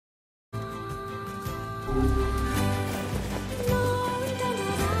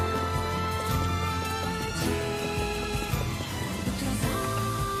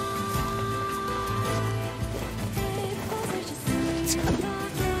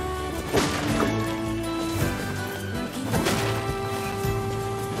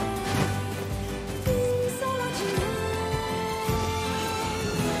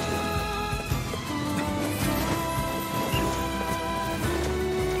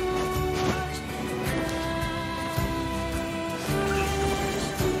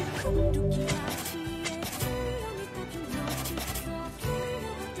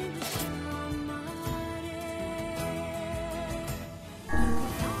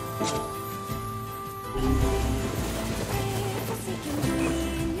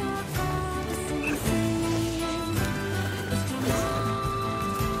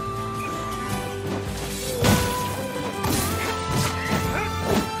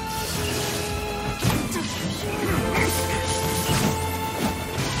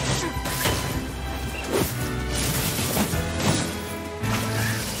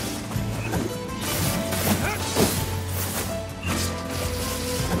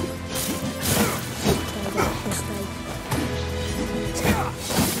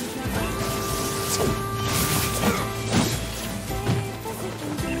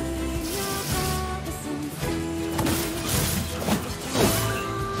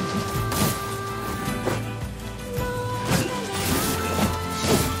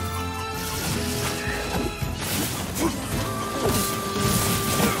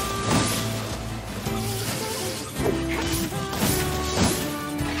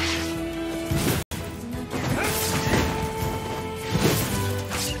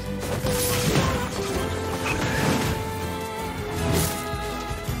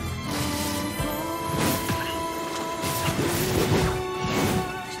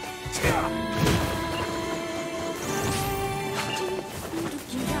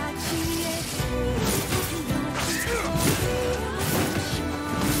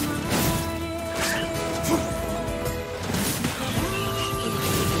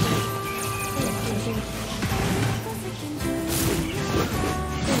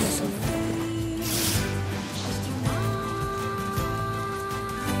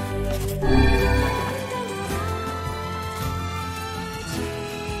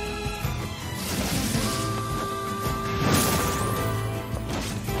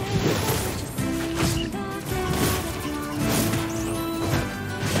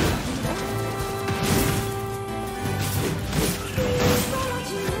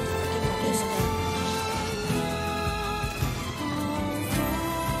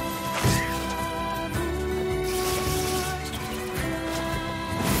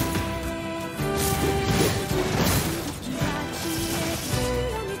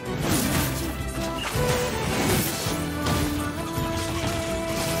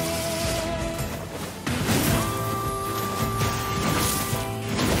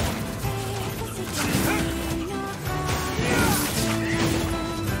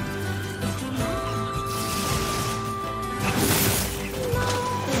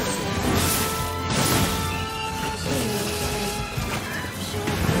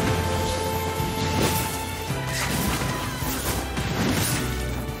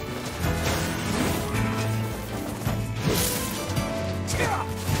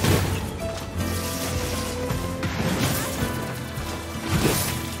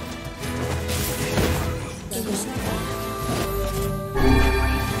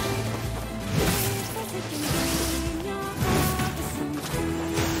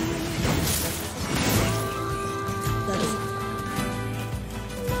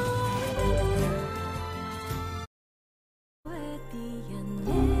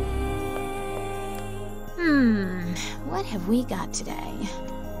What have we got today?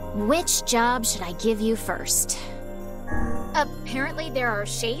 Which job should I give you first? Apparently there are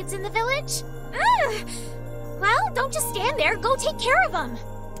shades in the village? Ugh. Well, don't just stand there, go take care of them!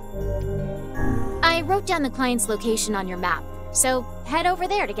 I wrote down the client's location on your map, so head over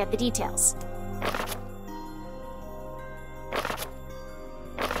there to get the details.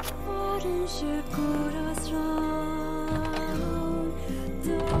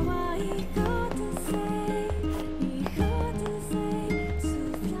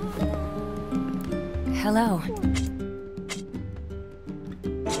 Hello.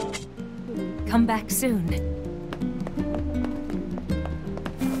 Come back soon.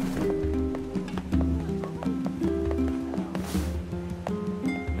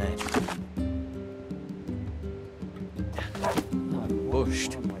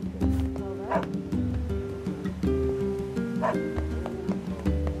 Bushed.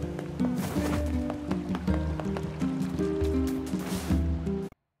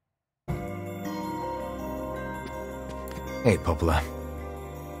 Hey, Popola.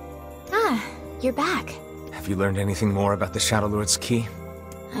 Ah, you're back. Have you learned anything more about the Shadow Lord's key?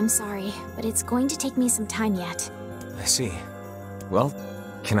 I'm sorry, but it's going to take me some time yet. I see. Well,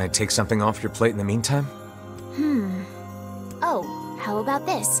 can I take something off your plate in the meantime? Oh, how about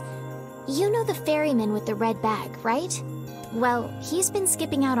this? You know the ferryman with the red bag, right? Well, he's been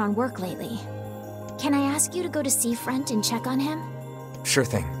skipping out on work lately. Can I ask you to go to Seafront and check on him? Sure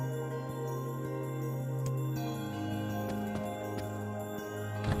thing.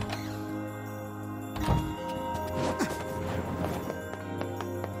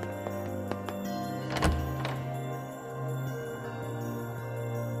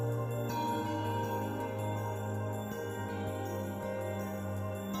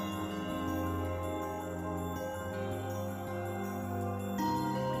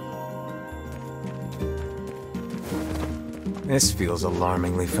 This feels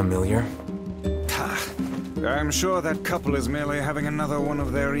alarmingly familiar. I'm sure that couple is merely having another one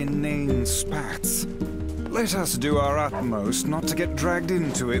of their inane spats. Let us do our utmost not to get dragged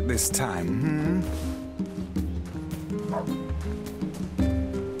into it this time,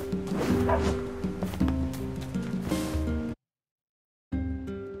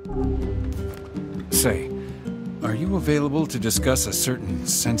 Say, are you available to discuss a certain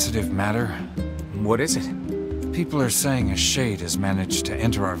sensitive matter? What is it? People are saying a shade has managed to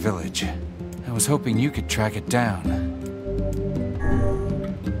enter our village. I was hoping you could track it down.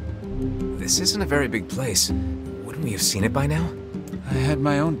 This isn't a very big place. Wouldn't we have seen it by now? I had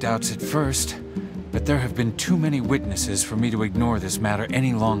my own doubts at first, but there have been too many witnesses for me to ignore this matter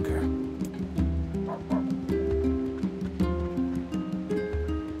any longer.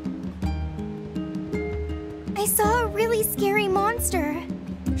 I saw a really scary monster.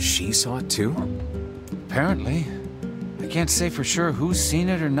 she saw it too? Apparently. I can't say for sure who's seen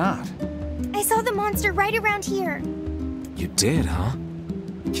it or not. I saw the monster right around here. You did, huh?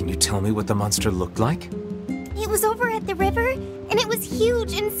 Can you tell me what the monster looked like? It was over at the river, and it was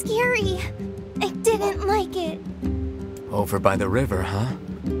huge and scary. I didn't like it. Over by the river, huh?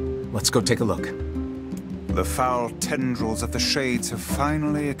 Let's go take a look. The foul tendrils of the shades have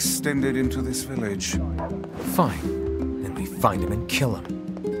finally extended into this village. Fine. Then we find him and kill him.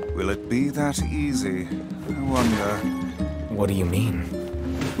 Will it be that easy? I wonder. What do you mean?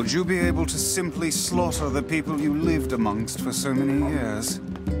 Would you be able to simply slaughter the people you lived amongst for so many years?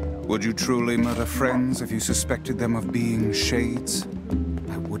 Would you truly murder friends if you suspected them of being shades?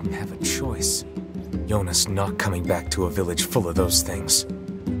 I wouldn't have a choice. Yonah's not coming back to a village full of those things.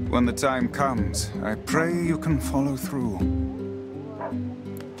 When the time comes, I pray you can follow through.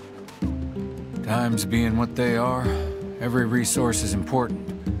 Times being what they are, every resource is important.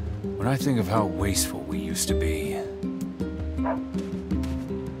 When I think of how wasteful we used to be.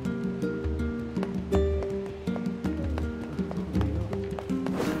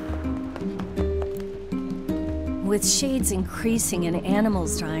 With shades increasing and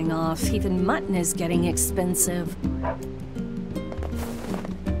animals dying off, even mutton is getting expensive.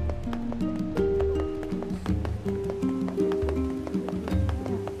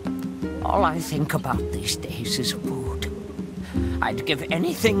 All I think about these days is food. I'd give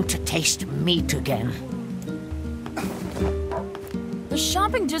anything to taste meat again. The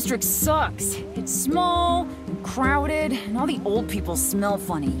shopping district sucks. It's small, and crowded, and all the old people smell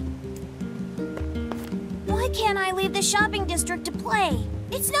funny. Why can't I leave the shopping district to play?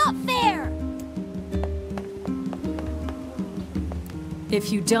 It's not fair!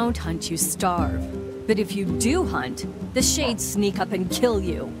 If you don't hunt, you starve. But if you do hunt, the shades sneak up and kill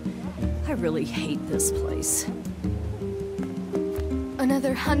you. I really hate this place.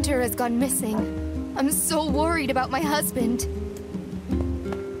 Another hunter has gone missing. I'm so worried about my husband.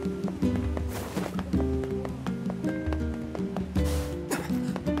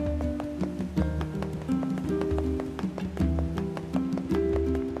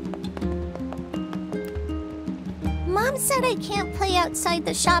 Mom said I can't play outside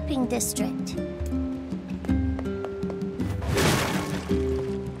the shopping district.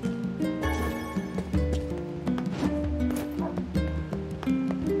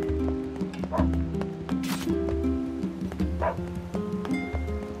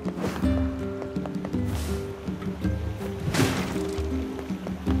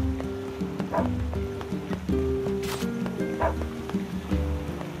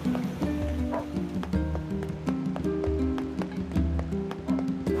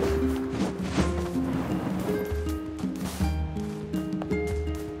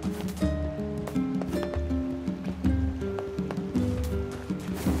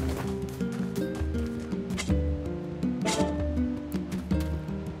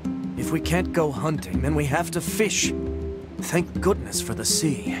 If we can't go hunting, then we have to fish. Thank goodness for the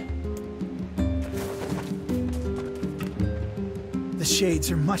sea. The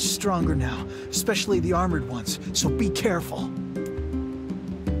shades are much stronger now, especially the armored ones, so be careful.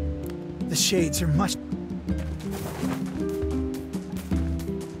 The shades are much...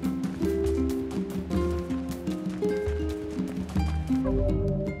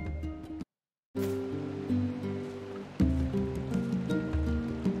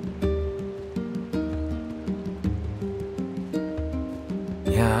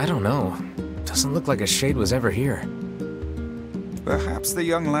 Yeah, I don't know. Doesn't look like a shade was ever here. Perhaps the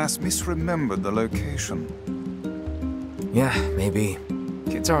young lass misremembered the location. Yeah, maybe.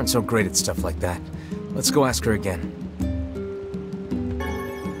 Kids aren't so great at stuff like that. Let's go ask her again.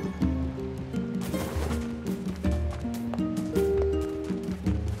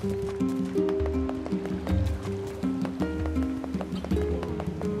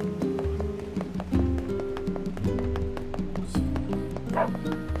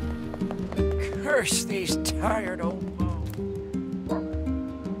 Curse these tired old bones.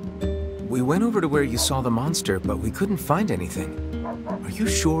 We went over to where you saw the monster, but we couldn't find anything. Are you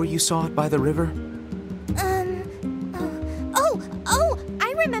sure you saw it by the river? Oh,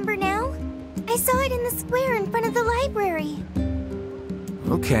 I remember now. I saw it in the square in front of the library.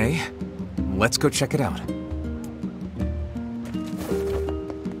 Okay, let's go check it out.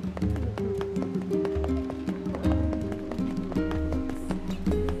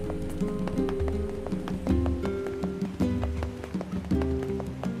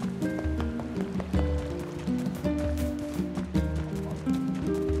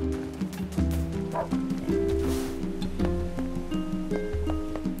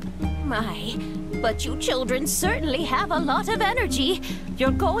 My, But you children certainly have a lot of energy.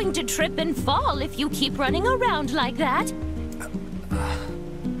 You're going to trip and fall if you keep running around like that.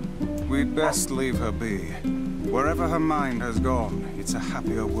 We'd best leave her be. Wherever her mind has gone, it's a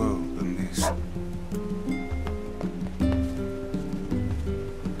happier world than this.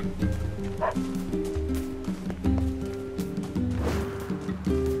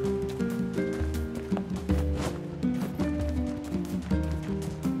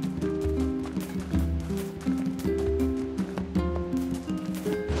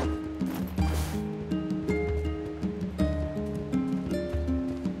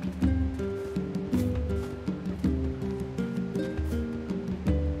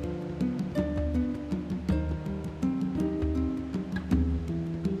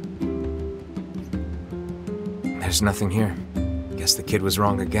 There's nothing here. Guess the kid was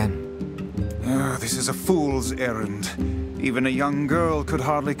wrong again. This is a fool's errand. Even a young girl could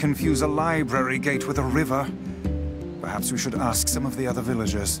hardly confuse a library gate with a river. Perhaps we should ask some of the other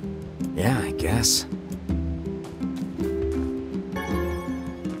villagers. Yeah, I guess.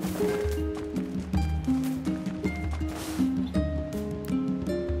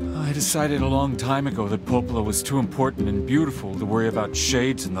 I decided a long time ago that Popola was too important and beautiful to worry about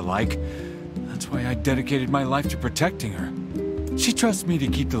shades and the like. That's why I dedicated my life to protecting her. She trusts me to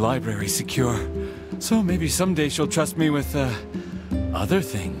keep the library secure. So maybe someday she'll trust me with, other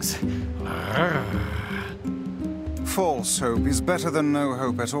things. False hope is better than no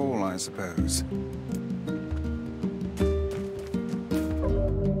hope at all, I suppose.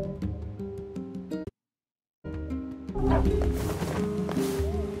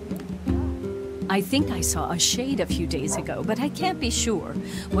 I think I saw a shade a few days ago, but I can't be sure.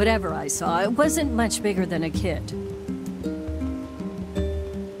 Whatever I saw, it wasn't much bigger than a kid.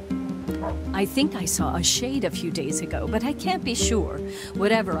 I think I saw a shade a few days ago, but I can't be sure.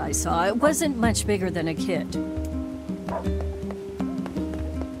 Whatever I saw, it wasn't much bigger than a kid.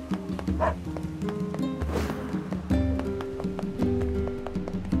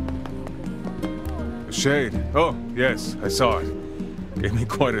 A shade? Oh, yes, I saw it. Gave me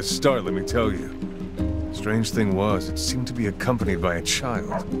quite a start, let me tell you. Strange thing was, it seemed to be accompanied by a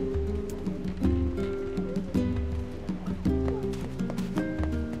child.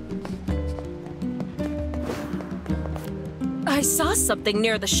 I saw something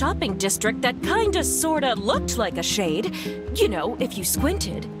near the shopping district that kinda sorta looked like a shade. You know, if you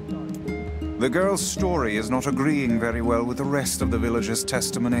squinted. The girl's story is not agreeing very well with the rest of the villagers'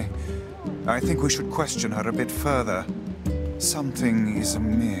 testimony. I think we should question her a bit further. Something is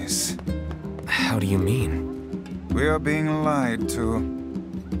amiss. How do you mean? We are being lied to.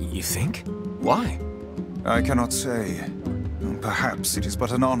 You think? Why? I cannot say. Perhaps it is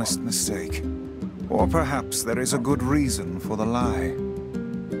but an honest mistake. Or perhaps there is a good reason for the lie.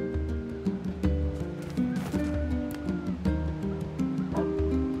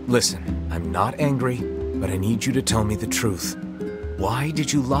 Listen, I'm not angry, but I need you to tell me the truth. Why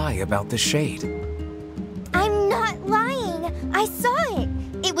did you lie about the shade? I'm not lying. I saw it.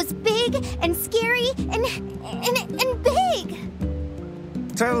 It was big and scary and big.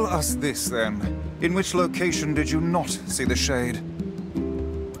 Tell us this then. In which location did you not see the shade?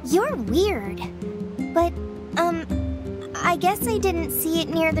 You're weird. But, I guess I didn't see it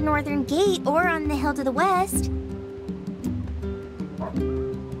near the northern gate or on the hill to the west.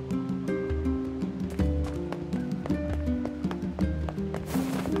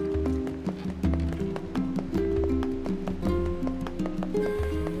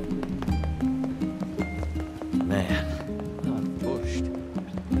 Man, I'm pushed.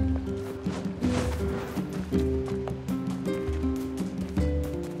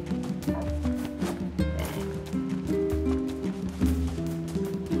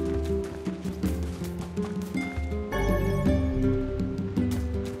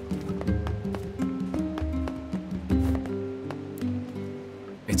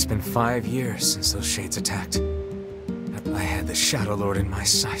 It's been 5 years since those shades attacked. I had the Shadow Lord in my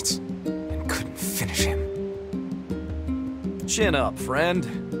sights and couldn't finish him. Chin up, friend.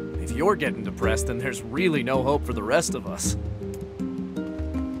 If you're getting depressed, then there's really no hope for the rest of us.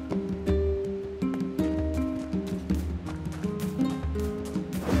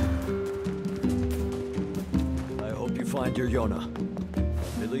 I hope you find your Yonah.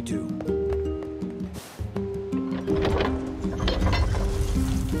 I really do.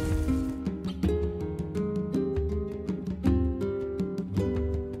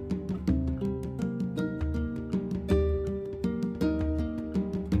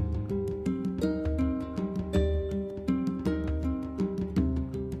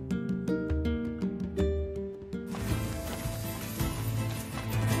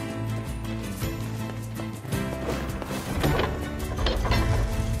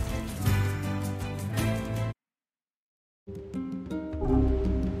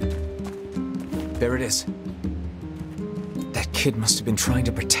 there it is. That kid must have been trying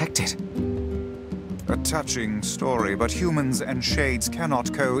to protect it. A touching story, but humans and shades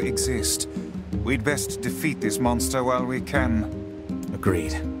cannot coexist. We'd best defeat this monster while we can.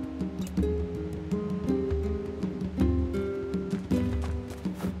 Agreed.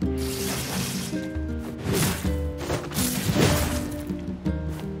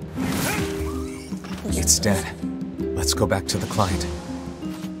 It's dead. Let's go back to the client.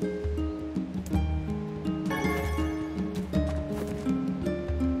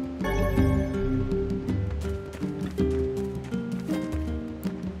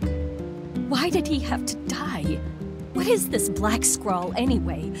 Why did he have to die? What is this Black Scrawl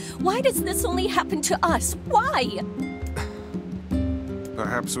anyway? Why does this only happen to us? Why?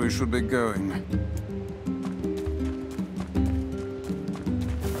 Perhaps we should be going.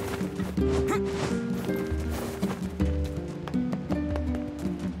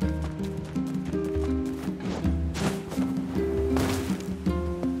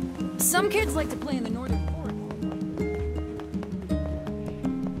 Some kids like to play in the northern forest.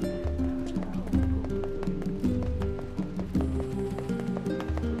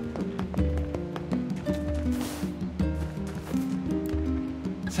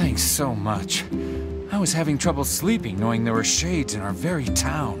 Thanks so much. I was having trouble sleeping knowing there were shades in our very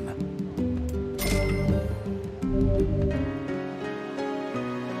town.